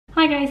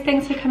guys,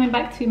 thanks for coming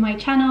back to my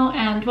channel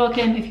and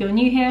welcome if you're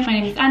new here. My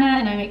name is Anna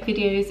and I make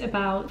videos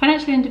about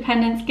financial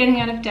independence,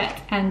 getting out of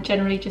debt and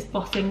generally just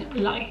bossing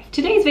life.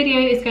 Today's video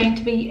is going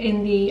to be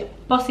in the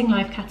bossing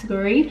life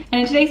category,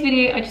 and in today's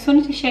video I just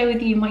wanted to share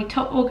with you my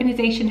top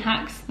organization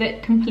hacks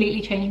that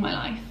completely changed my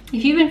life.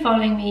 If you've been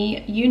following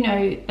me, you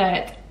know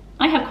that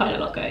I have quite a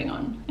lot going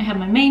on. I have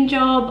my main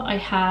job, I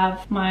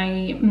have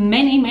my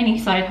many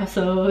side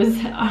hustles,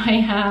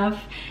 I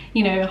have,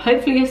 you know,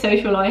 hopefully a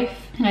social life.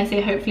 And I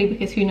say hopefully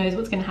because who knows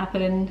what's going to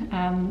happen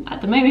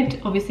at the moment.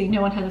 Obviously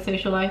no one has a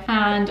social life,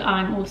 and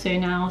I'm also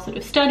now sort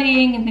of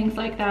studying and things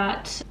like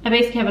that. I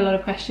basically have a lot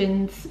of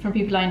questions from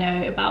people I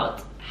know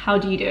about how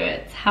do you do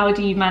it? How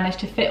do you manage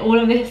to fit all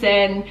of this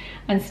in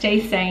and stay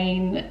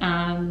sane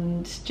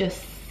and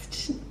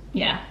just,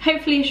 yeah,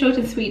 hopefully a short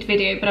and sweet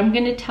video, but I'm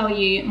going to tell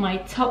you my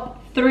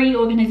top 3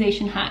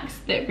 organization hacks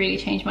that really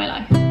changed my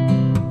life.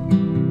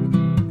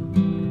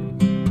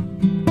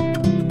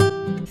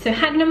 So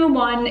hack number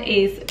 1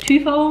 is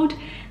twofold.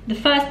 The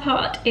first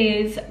part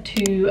is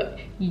to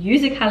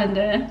use a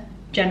calendar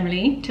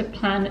generally to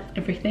plan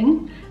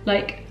everything.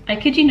 Like, I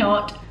kid you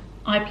not,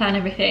 I plan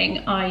everything.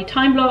 I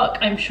time block.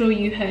 I'm sure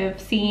you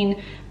have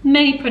seen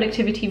many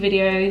productivity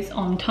videos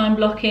on time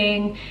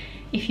blocking.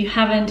 If you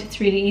haven't, it's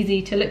really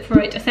easy to look for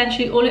it.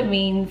 Essentially, all it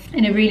means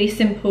in a really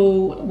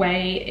simple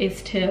way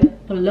is to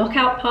block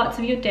out parts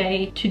of your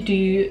day to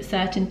do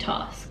certain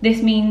tasks.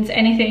 This means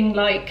anything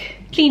like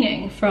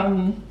cleaning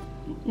from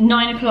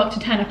 9 o'clock to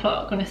 10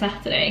 o'clock on a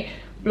Saturday.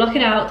 Block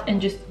it out and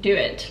just do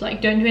it.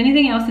 Like, don't do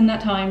anything else in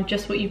that time,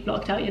 just what you've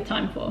blocked out your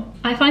time for.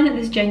 I find that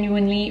this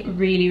genuinely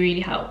really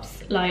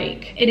helps.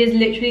 Like, it is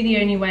literally the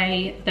only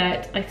way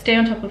that I stay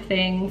on top of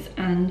things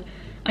and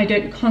I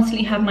don't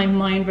constantly have my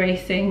mind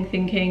racing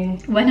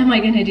thinking, when am I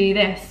going to do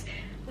this?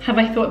 Have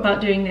I thought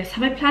about doing this?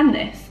 Have I planned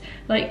this?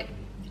 Like,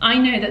 I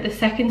know that the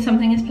second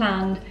something is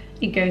planned,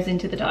 it goes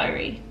into the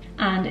diary,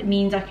 and it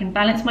means I can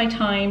balance my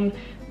time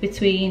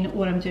between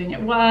what I'm doing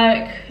at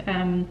work,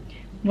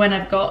 when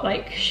I've got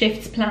like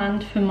shifts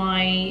planned for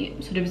my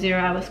sort of 0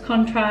 hours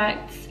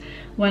contracts,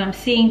 when I'm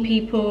seeing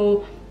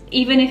people,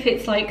 even if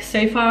it's like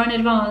so far in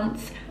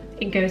advance,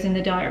 it goes in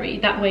the diary.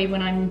 That way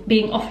when I'm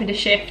being offered a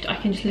shift, I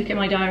can just look at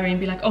my diary and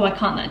be like, oh, I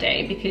can't that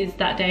day because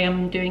that day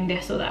I'm doing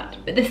this or that.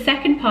 But the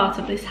second part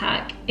of this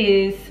hack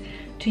is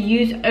to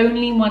use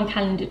only one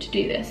calendar to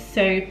do this.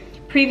 So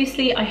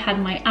previously I had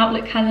my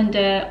Outlook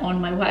calendar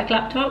on my work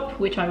laptop,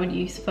 which I would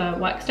use for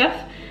work stuff.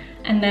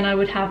 And then I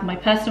would have my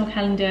personal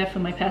calendar for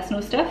my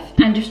personal stuff,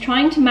 and just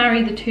trying to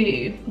marry the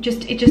two, it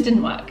just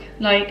didn't work.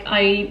 Like,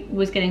 I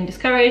was getting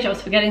discouraged, I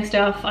was forgetting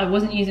stuff, I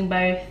wasn't using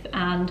both,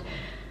 and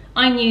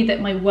I knew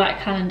that my work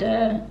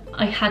calendar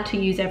I had to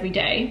use every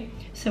day.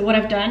 So what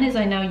I've done is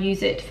I now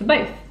use it for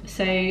both.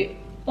 So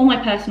all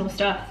my personal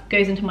stuff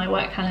goes into my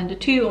work calendar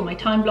too, or my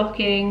time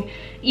blocking.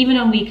 Even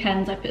on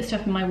weekends I put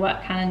stuff in my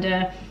work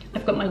calendar.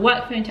 I've got my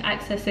work phone to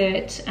access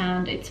it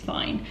and it's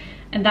fine.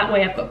 And that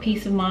way I've got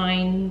peace of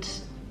mind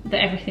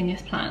that everything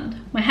is planned.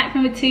 My hack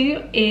number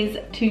 2 is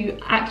to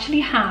actually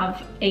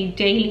have a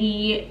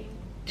daily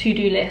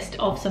to-do list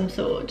of some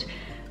sort.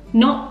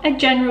 Not a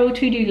general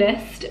to-do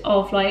list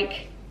of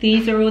like,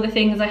 these are all the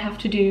things I have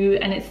to do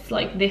and it's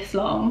like this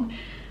long.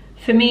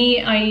 For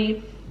me,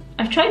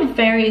 I've tried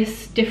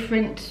various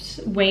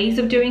different ways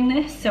of doing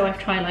this. So I've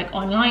tried like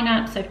online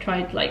apps, I've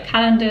tried like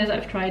calendars,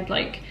 I've tried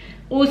like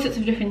all sorts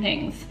of different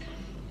things.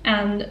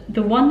 And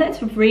the one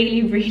that's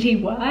really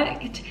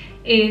worked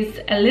is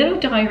a little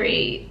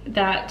diary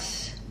that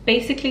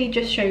basically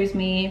just shows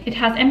me, it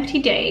has empty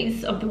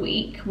days of the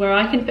week where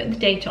I can put the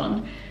date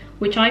on,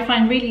 which I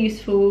find really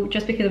useful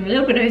just because I'm a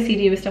little bit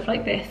OCD with stuff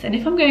like this. And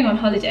if I'm going on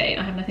holiday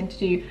and I have nothing to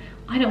do,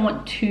 I don't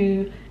want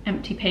 2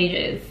 empty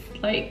pages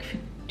like for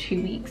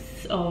 2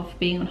 weeks of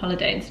being on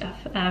holiday and stuff.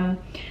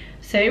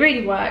 So it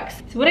really works.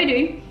 So what I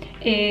do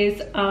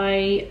is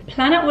I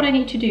plan out what I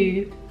need to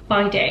do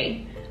by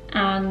day.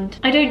 And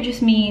I don't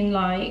just mean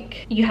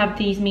like you have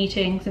these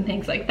meetings and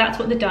things, like that's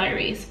what the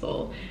diary is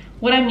for.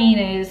 What I mean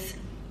is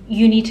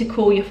you need to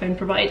call your phone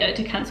provider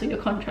to cancel your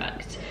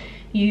contract.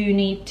 You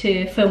need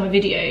to film a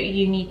video.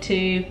 You need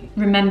to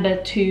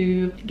remember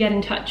to get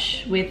in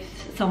touch with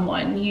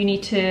someone. You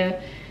need to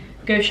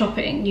go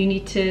shopping. You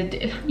need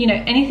to, you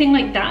know, anything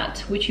like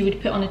that which you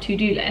would put on a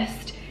to-do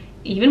list,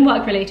 even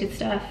work-related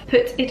stuff,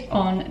 put it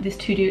on this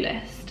to-do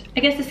list. I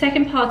guess the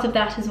second part of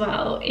that as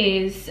well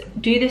is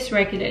do this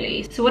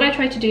regularly. So what I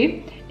try to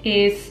do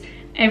is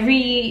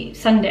every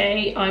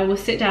Sunday I will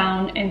sit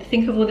down and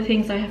think of all the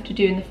things I have to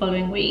do in the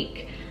following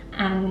week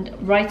and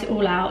write it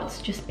all out,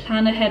 just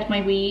plan ahead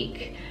my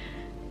week.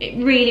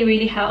 It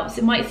really helps.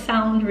 It might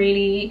sound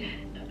really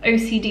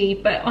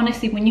OCD, but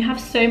honestly, when you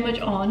have so much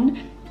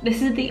on,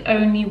 this is the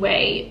only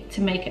way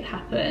to make it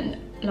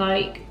happen.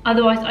 Like,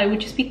 otherwise I would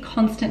just be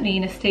constantly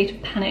in a state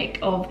of panic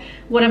of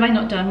what have I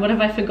not done, what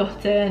have I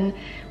forgotten,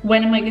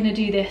 when am I going to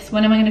do this,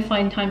 when am I going to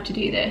find time to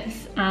do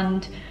this?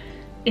 And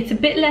it's a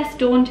bit less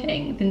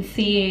daunting than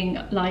seeing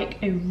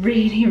like a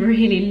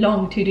really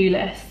long to-do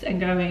list and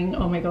going,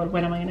 oh my god,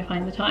 when am I going to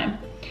find the time?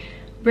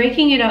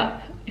 Breaking it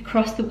up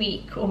across the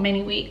week or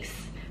many weeks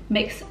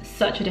makes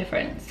such a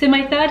difference. So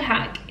my third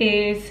hack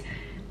is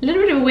a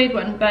little bit of a weird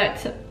one,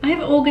 but I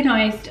have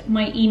organized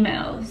my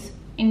emails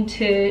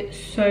into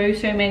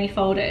so many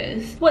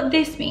folders. What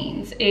this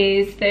means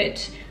is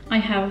that I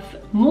have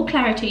more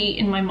clarity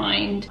in my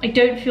mind. I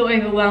don't feel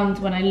overwhelmed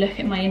when I look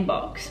at my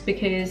inbox,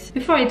 because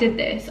before I did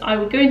this, I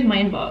would go into my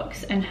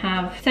inbox and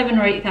have 7,000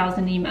 or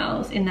 8,000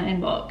 emails in that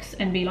inbox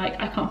and be like,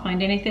 I can't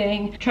find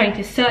anything. Trying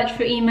to search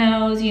for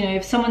emails, you know,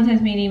 if someone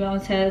sends me an email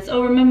and says,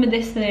 oh, remember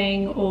this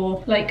thing,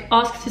 or like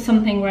asks for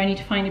something where I need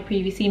to find a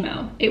previous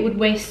email, it would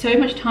waste so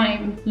much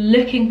time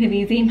looking for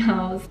these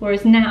emails.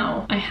 Whereas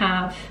now I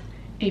have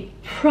a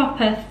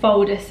proper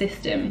folder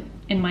system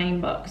in my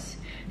inbox.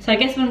 So I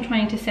guess what I'm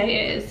trying to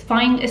say is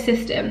find a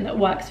system that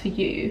works for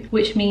you,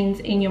 which means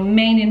in your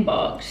main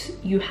inbox,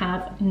 you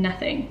have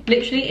nothing.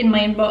 Literally in my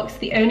inbox,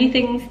 the only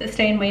things that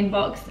stay in my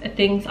inbox are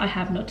things I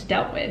have not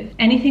dealt with.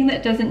 Anything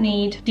that doesn't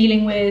need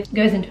dealing with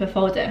goes into a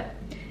folder.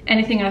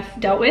 Anything I've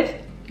dealt with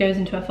goes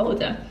into a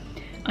folder.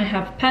 I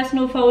have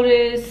personal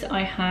folders,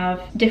 I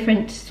have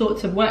different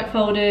sorts of work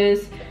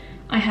folders,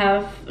 I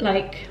have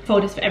like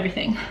folders for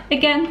everything.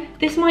 Again,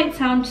 this might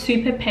sound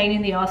super pain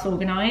in the ass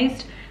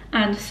organized,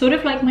 and sort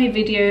of like my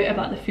video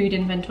about the food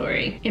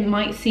inventory, it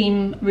might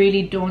seem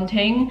really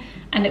daunting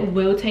and it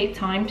will take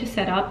time to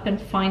set up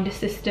and find a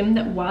system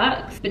that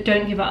works, but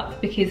don't give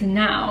up, because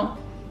now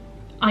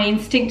I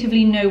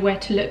instinctively know where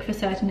to look for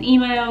certain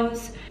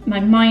emails. My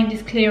mind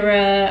is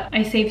clearer.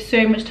 I save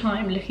so much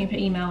time looking for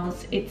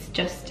emails. It's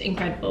just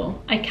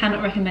incredible. I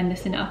cannot recommend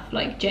this enough,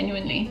 like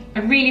genuinely. I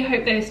really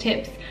hope those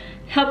tips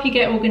help you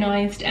get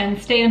organized and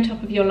stay on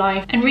top of your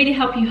life, and really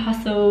help you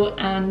hustle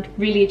and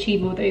really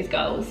achieve all those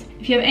goals.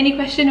 If you have any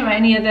question or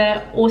any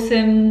other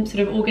awesome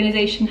sort of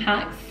organization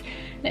hacks,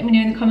 let me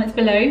know in the comments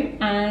below,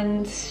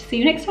 and see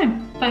you next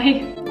time.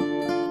 Bye.